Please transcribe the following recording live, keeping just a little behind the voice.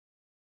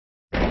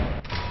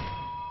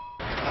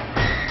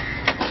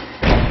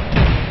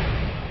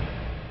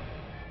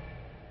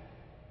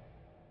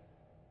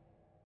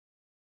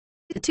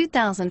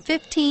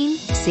2015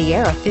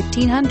 Sierra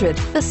 1500.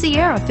 The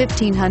Sierra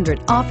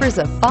 1500 offers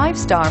a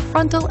 5-star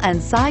frontal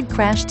and side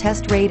crash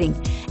test rating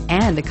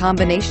and a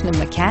combination of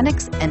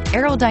mechanics and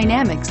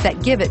aerodynamics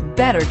that give it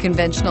better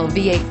conventional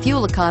V8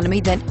 fuel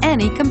economy than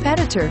any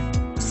competitor.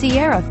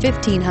 Sierra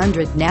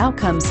 1500 now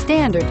comes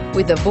standard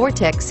with a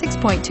Vortex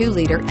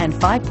 6.2-liter and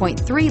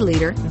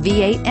 5.3-liter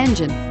V8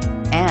 engine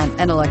and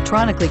an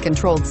electronically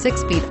controlled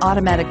 6-speed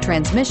automatic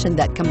transmission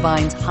that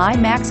combines high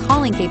max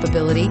hauling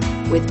capability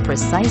with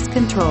precise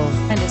control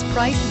and is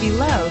priced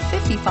below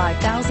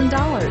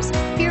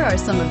 $55,000. Here are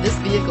some of this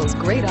vehicle's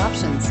great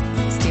options: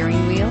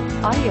 steering wheel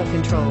audio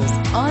controls,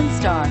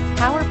 OnStar,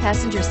 power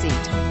passenger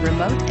seat,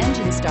 remote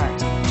engine start,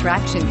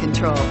 traction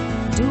control,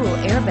 dual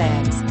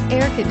airbags,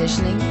 air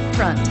conditioning,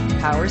 front,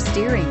 power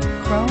steering,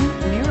 chrome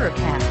mirror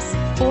caps,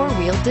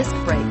 4-wheel disc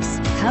brakes.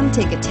 Come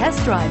take a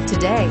test drive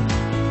today.